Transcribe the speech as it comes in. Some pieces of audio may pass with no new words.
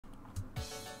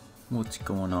What's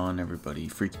going on, everybody?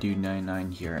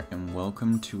 FreakyDude99 here, and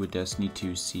welcome to a Destiny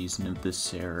 2 Season of the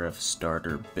Seraph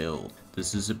starter build.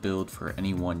 This is a build for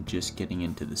anyone just getting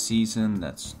into the season,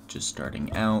 that's just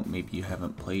starting out, maybe you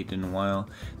haven't played in a while.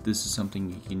 This is something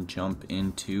you can jump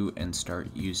into and start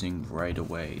using right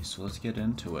away. So let's get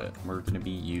into it. We're going to be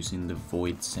using the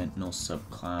Void Sentinel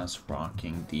subclass,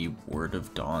 rocking the Word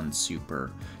of Dawn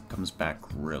super. Comes back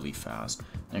really fast.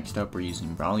 Next up, we're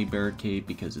using Rally Barricade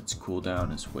because its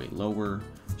cooldown is way lower,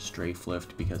 Strafe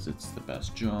Lift because it's the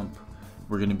best jump.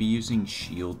 We're going to be using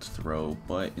Shield Throw,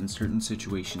 but in certain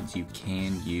situations you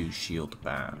can use Shield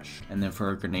Bash. And then for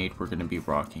our grenade, we're going to be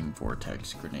rocking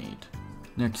Vortex Grenade.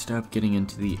 Next up, getting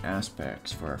into the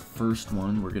aspects. For our first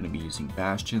one, we're going to be using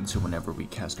Bastion, so whenever we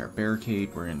cast our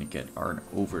barricade, we're going to get our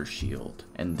overshield.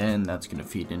 And then that's going to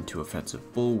feed into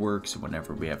offensive bulwark, so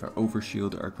whenever we have our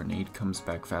overshield, our grenade comes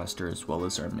back faster, as well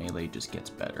as our melee just gets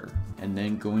better. And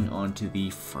then going on to the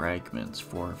fragments.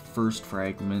 For our first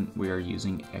fragment, we are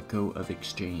using Echo of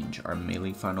Exchange. Our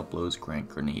melee final blows grant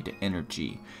grenade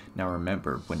energy. Now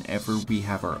remember, whenever we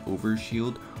have our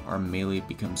overshield, our melee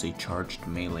becomes a charged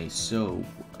melee, so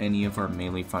any of our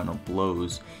melee final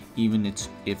blows, even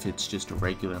if it's just a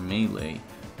regular melee,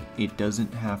 it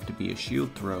doesn't have to be a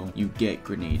shield throw, you get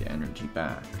grenade energy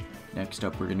back. Next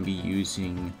up, we're going to be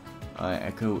using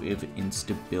Echo of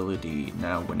Instability.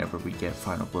 Now whenever we get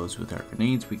final blows with our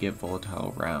grenades, we get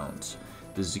volatile rounds.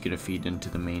 This is going to feed into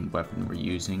the main weapon we're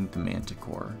using, the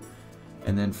Manticore.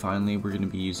 And then finally, we're going to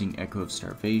be using Echo of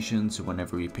Starvation, so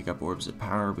whenever we pick up Orbs of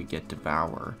Power, we get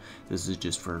Devour. This is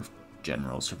just for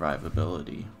general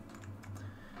survivability.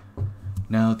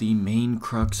 Now, the main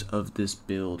crux of this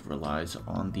build relies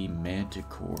on the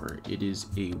Manticore. It is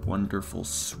a wonderful,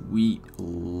 sweet,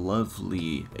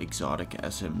 lovely, exotic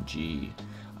SMG.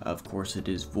 Of course, it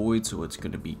is void, so it's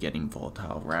going to be getting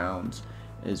volatile rounds,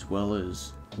 as well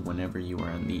as whenever you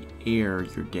are in the air,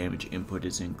 your damage input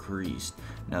is increased.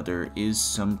 Now there is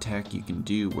some tech you can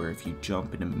do where if you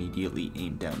jump and immediately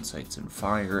aim down sights and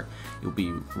fire, you'll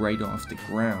be right off the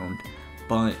ground,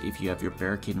 but if you have your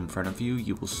barricade in front of you,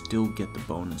 you will still get the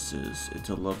bonuses. It's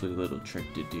a lovely little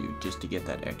trick to do just to get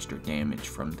that extra damage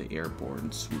from the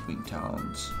airborne swooping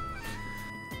talons.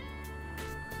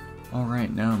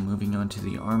 Alright, now moving on to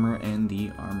the armor and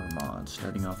the armor mod.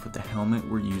 Starting off with the helmet,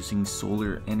 we're using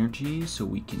solar energy so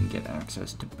we can get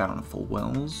access to bountiful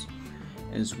wells,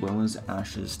 as well as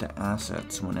ashes to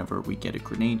assets. Whenever we get a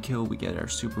grenade kill, we get our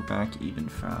super back even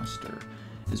faster.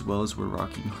 As well as we're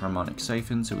rocking harmonic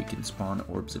siphon so we can spawn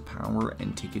orbs of power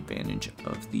and take advantage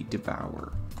of the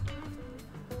Devour.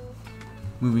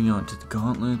 Moving on to the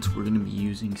gauntlets, we're going to be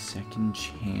using Second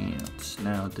Chance.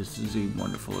 Now this is a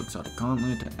wonderful exotic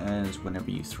gauntlet, as whenever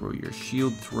you throw your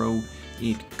shield throw,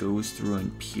 it goes through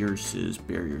and pierces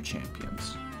barrier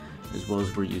champions. As well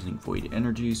as we're using Void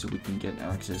Energy so we can get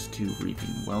access to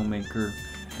Reaping Wellmaker,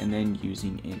 and then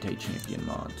using anti-champion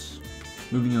mods.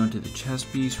 Moving on to the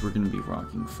chest piece, we're going to be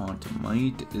rocking Font of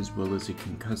Might, as well as a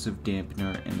concussive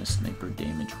dampener and a sniper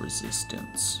damage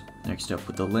resistance. Next up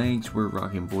with the legs, we're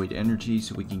rocking Void Energy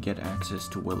so we can get access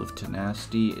to Will of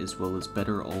Tenacity, as well as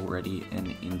Better Already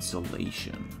and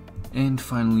Insulation. And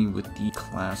finally with the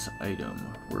class item,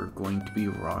 we're going to be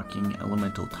rocking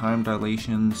Elemental Time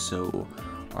Dilation so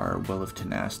our Will of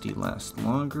Tenacity lasts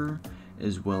longer,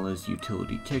 as well as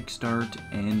Utility Kickstart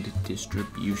and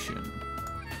Distribution.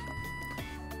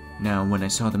 Now, when I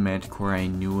saw the Manticore, I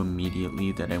knew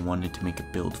immediately that I wanted to make a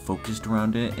build focused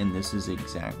around it, and this is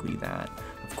exactly that.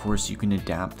 Of course, you can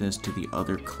adapt this to the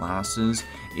other classes,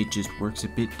 it just works a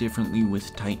bit differently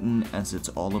with Titan, as it's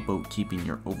all about keeping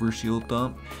your overshield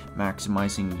up,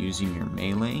 maximizing using your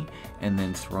melee, and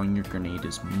then throwing your grenade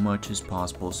as much as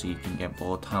possible so you can get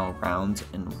volatile rounds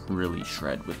and really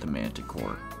shred with the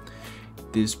Manticore.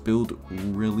 This build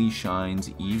really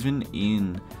shines even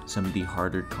in some of the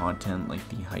harder content like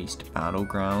the Heist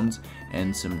Battlegrounds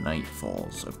and some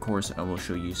Nightfalls. Of course, I will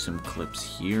show you some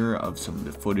clips here of some of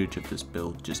the footage of this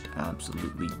build just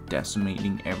absolutely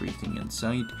decimating everything in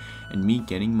sight, and me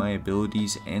getting my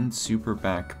abilities and super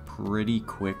back pretty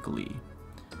quickly.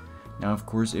 Now, of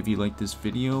course, if you like this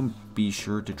video, be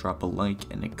sure to drop a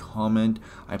like and a comment.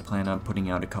 I plan on putting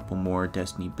out a couple more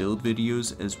Destiny build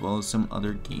videos as well as some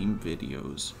other game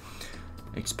videos.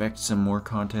 Expect some more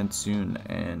content soon,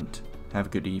 and have a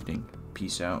good evening.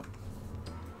 Peace out.